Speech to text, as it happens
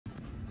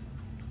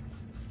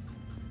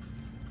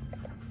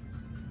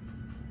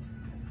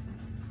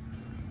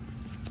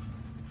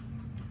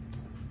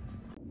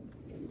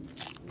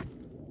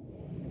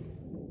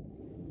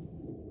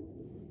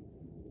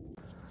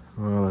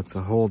it's a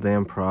whole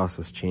damn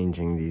process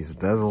changing these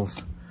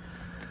bezels,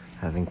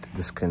 having to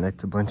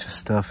disconnect a bunch of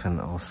stuff, and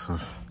also,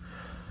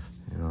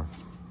 you know,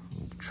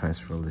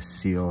 transfer all the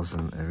seals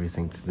and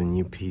everything to the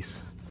new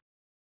piece.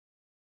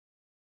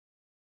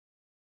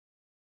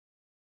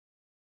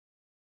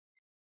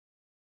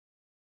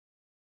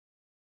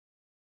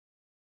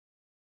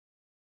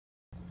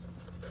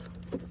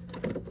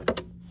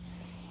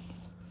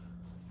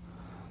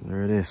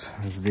 There it is.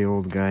 This is the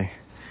old guy.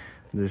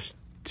 There's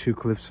 2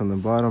 clips on the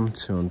bottom,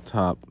 2 on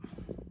top.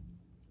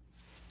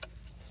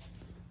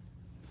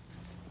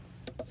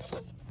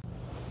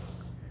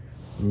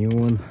 New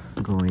one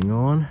going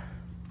on.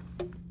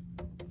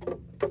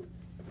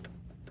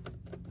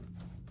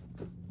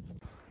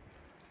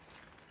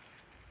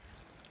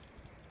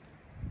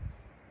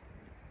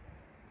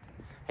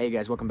 Hey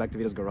guys, welcome back to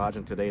VITO'S Garage,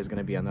 and today is going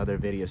to be another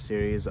video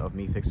series of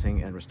me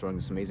fixing and restoring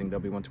this amazing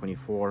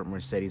W124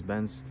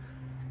 Mercedes-Benz.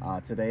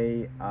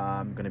 Today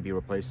I'm going to be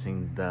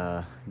replacing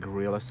the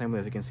grille assembly.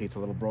 As you can see, it's a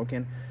little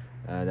broken.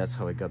 That's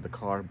how I got the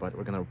car, but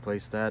we're going to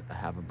replace that. I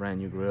have a brand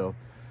new grille,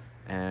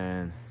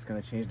 and it's going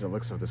to change the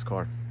looks of this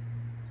car.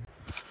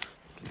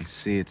 You can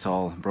see it's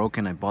all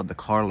broken. I bought the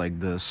car like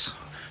this.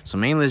 So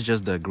mainly it's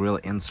just the grille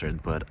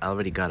insert, but I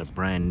already got a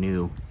brand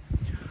new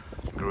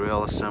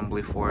grille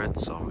assembly for it,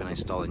 so we're going to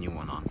install a new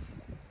one on.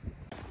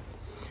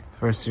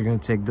 First, you're going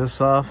to take this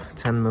off,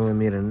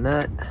 10mm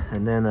nut,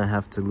 and then I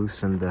have to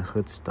loosen the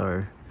hood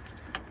star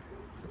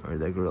or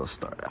the grille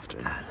star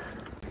after that.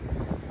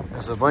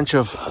 There's a bunch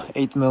of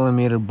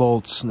 8mm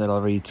bolts that I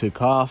already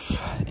took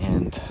off,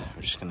 and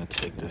we're just going to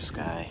take this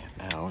guy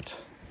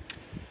out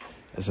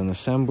as an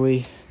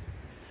assembly,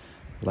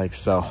 like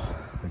so,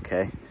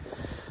 okay?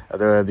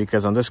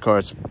 Because on this car,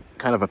 it's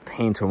kind of a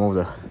pain to remove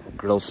the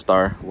grille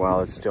star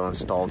while it's still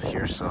installed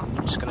here, so I'm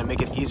just going to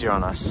make it easier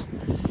on us.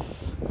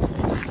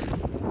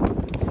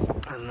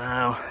 And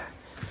now,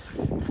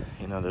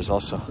 you know, there's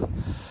also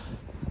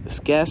this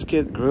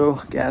gasket,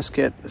 grille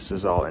gasket. This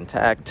is all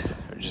intact.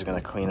 We're just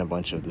gonna clean a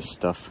bunch of this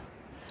stuff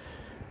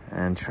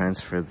and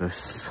transfer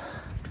this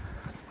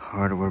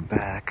hardware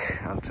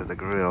back onto the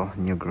grille,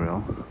 new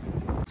grille.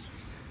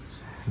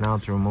 Now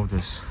to remove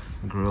this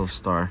grille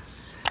star,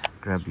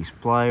 grab these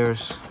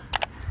pliers,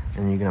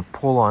 and you're gonna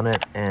pull on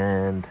it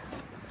and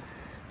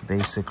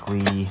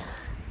basically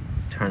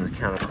turn it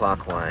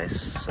counterclockwise.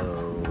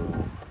 So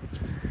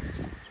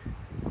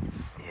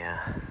yeah,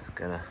 it's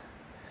gonna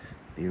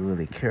be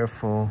really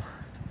careful.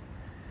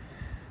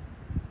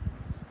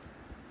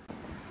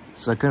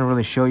 So I couldn't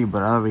really show you,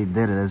 but I already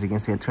did it. As you can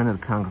see, I turned it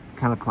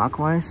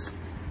counterclockwise.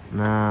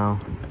 Now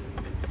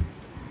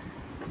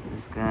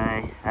this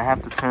guy, I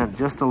have to turn it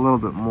just a little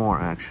bit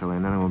more actually,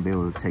 and then I will be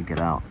able to take it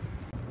out.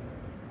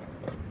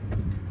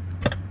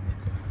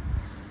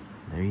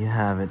 There you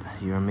have it,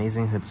 your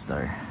amazing hood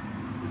star,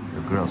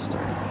 your grille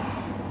star.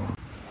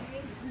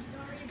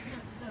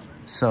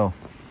 So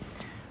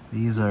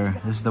this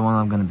is the one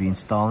I'm going to be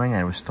installing. I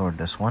restored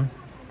this one,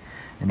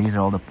 and these are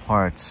all the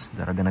parts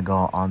that are going to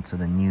go onto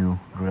the new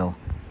grille.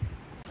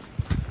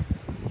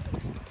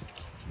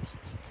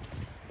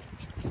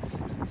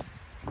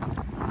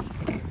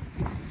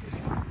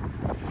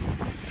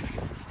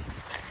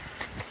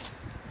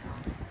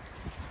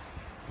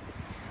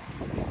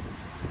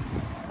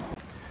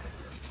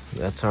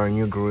 That's our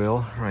new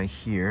grille right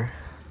here.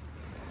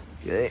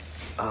 Okay,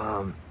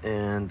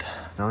 and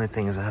the only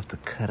thing is I have to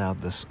cut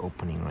out this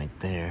opening right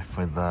there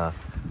for the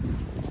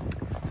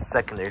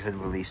secondary hood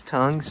release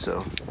tongue,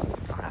 so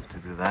I'll have to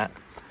do that.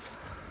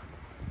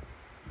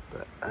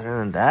 But other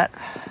than that,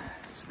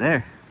 it's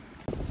there.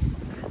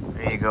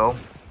 There you go.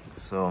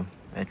 So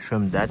I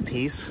trimmed that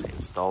piece,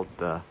 installed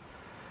the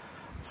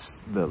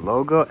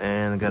logo,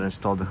 and I got to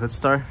install the hood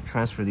star,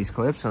 transfer these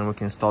clips, and we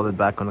can install it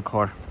back on the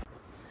car.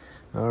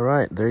 All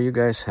right, there you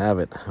guys have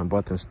it. I'm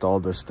about to install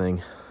this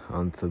thing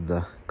onto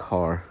the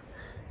car.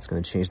 It's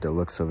gonna change the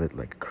looks of it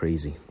like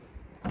crazy.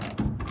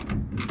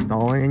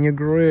 Installing a new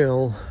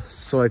grille.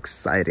 So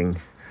exciting.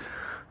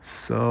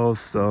 So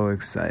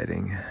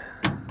exciting.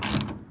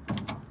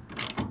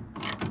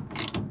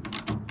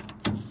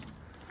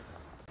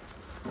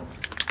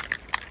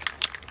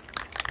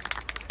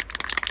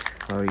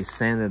 I already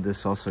sanded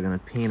this, also gonna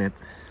paint it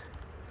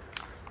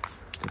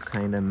to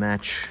kind of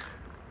match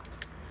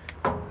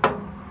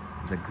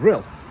the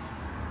grille.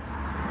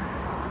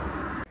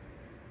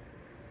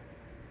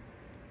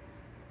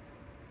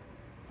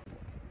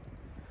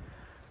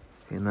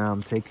 Okay, now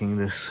I'm taking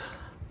this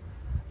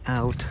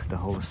out, the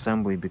whole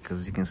assembly,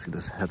 because you can see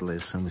this headlight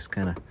assembly is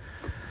kind of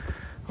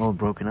all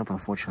broken up,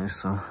 unfortunately,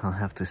 so I'll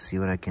have to see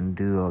what I can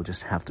do. I'll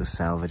just have to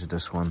salvage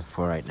this one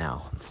for right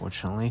now,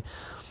 unfortunately.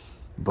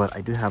 But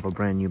I do have a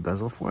brand new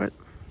bezel for it,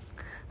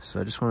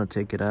 so I just want to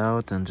take it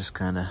out and just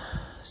kind of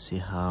see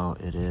how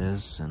it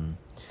is and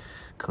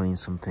clean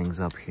some things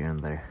up here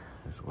and there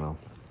as well.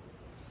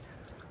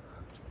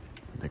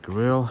 The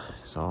grille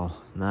is all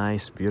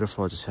nice,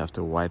 beautiful. I just have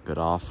to wipe it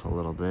off a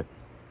little bit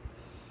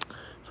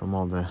from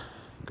all the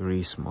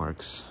grease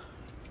marks.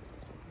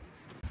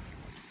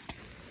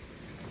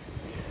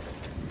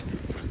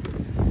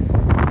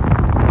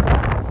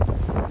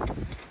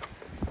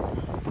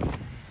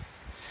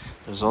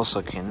 There's also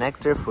a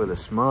connector for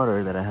this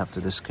motor that I have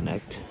to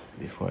disconnect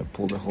before I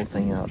pull the whole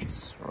thing out.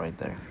 It's right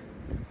there.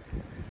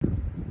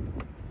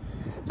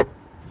 There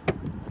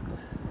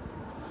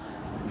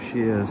she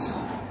is.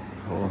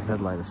 Whole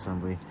headlight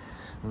assembly.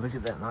 And look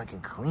at that, now I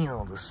can clean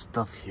all this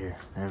stuff here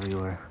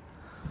everywhere.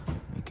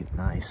 Make it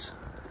nice.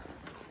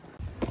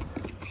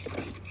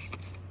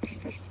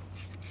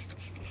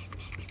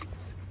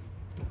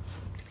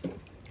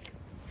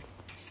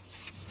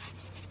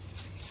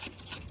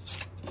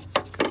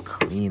 Look how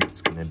clean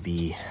it's gonna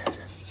be.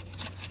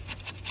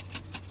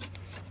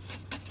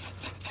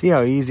 See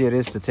how easy it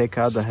is to take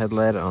out the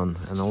headlight on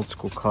an old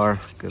school car?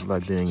 Good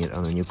luck doing it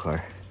on a new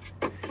car.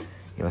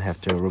 You'll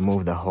have to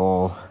remove the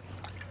whole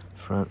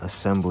front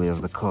assembly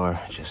of the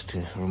car just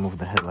to remove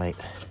the headlight.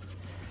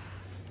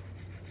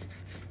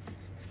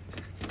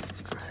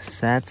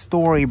 Sad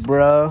story,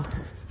 bro.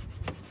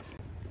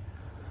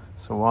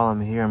 So while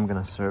I'm here, I'm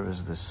gonna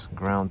service this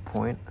ground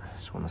point.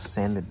 Just wanna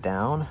sand it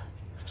down,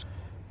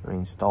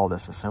 reinstall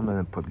this assembly,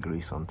 and put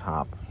grease on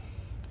top.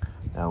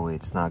 That way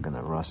it's not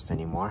gonna rust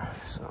anymore.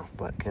 So,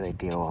 but good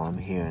idea while I'm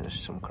here, and there's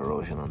some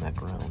corrosion on that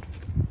ground.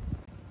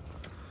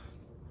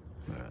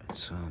 Alright,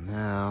 so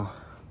now,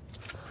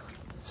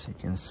 as you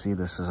can see,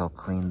 this is all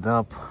cleaned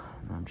up.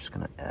 And I'm just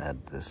gonna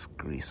add this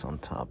grease on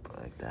top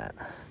like that.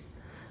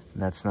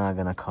 And that's not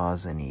gonna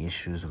cause any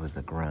issues with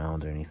the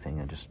ground or anything.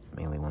 I just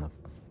mainly wanna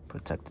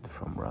protect it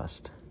from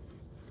rust.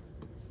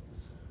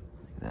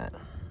 Like that.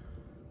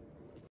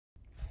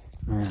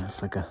 Man,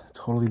 it's like a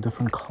totally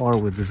different car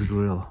with this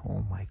grill.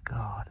 Oh my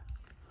god.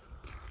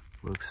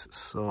 Looks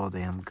so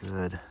damn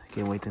good.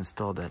 Can't wait to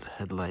install that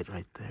headlight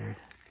right there.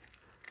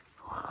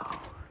 Wow.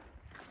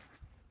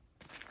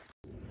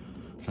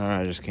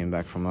 Alright, I just came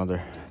back from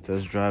another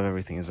test drive.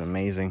 Everything is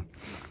amazing.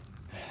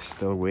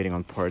 Still waiting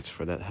on parts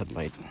for that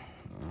headlight.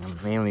 I'm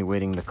mainly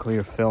waiting the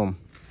clear film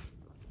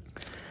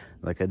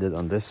like I did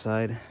on this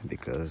side,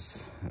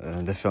 because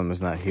the film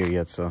is not here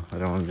yet, so I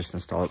don't want to just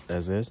install it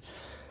as is.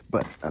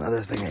 But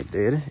another thing I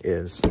did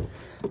is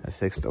I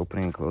fixed the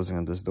opening and closing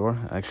on this door.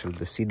 Actually,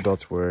 the seat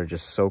belts were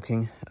just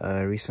soaking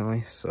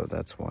recently, so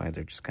that's why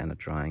they're just kind of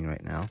drying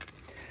right now.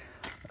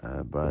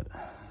 But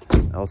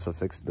I also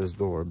fixed this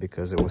door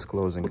because it was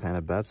closing kind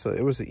of bad, so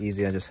it was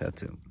easy. I just had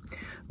to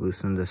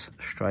loosen this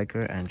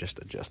striker and just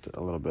adjust it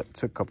a little bit. It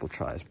took a couple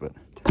tries, but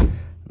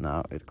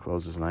now it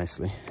closes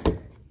nicely.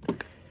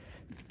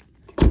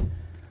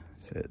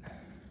 That's it.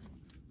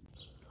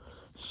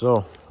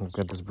 So we've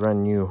got this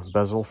brand new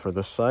bezel for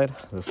this side.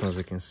 This one, as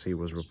you can see,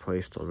 was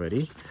replaced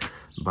already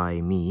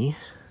by me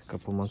a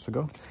couple months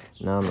ago.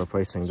 Now I'm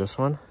replacing this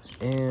one,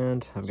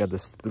 and I've got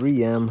this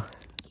 3M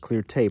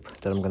clear tape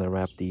that I'm gonna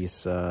wrap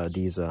this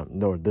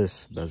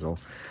bezel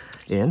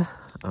in.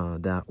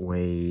 That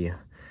way,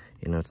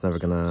 you know, it's never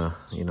gonna,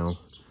 you know,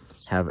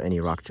 have any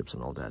rock chips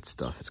and all that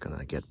stuff. It's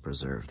gonna get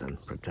preserved and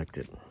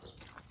protected.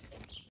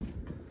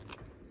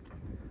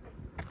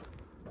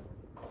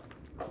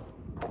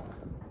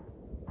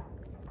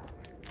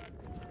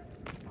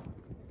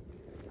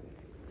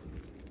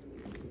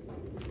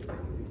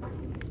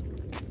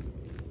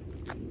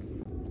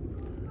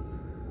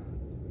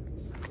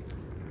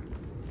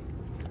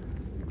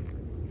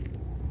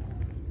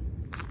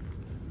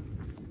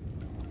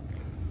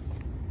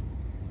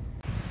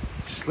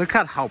 Just look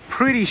at how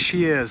pretty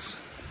she is.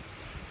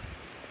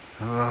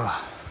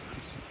 Ugh.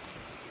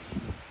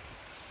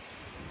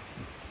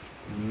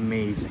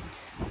 Amazing.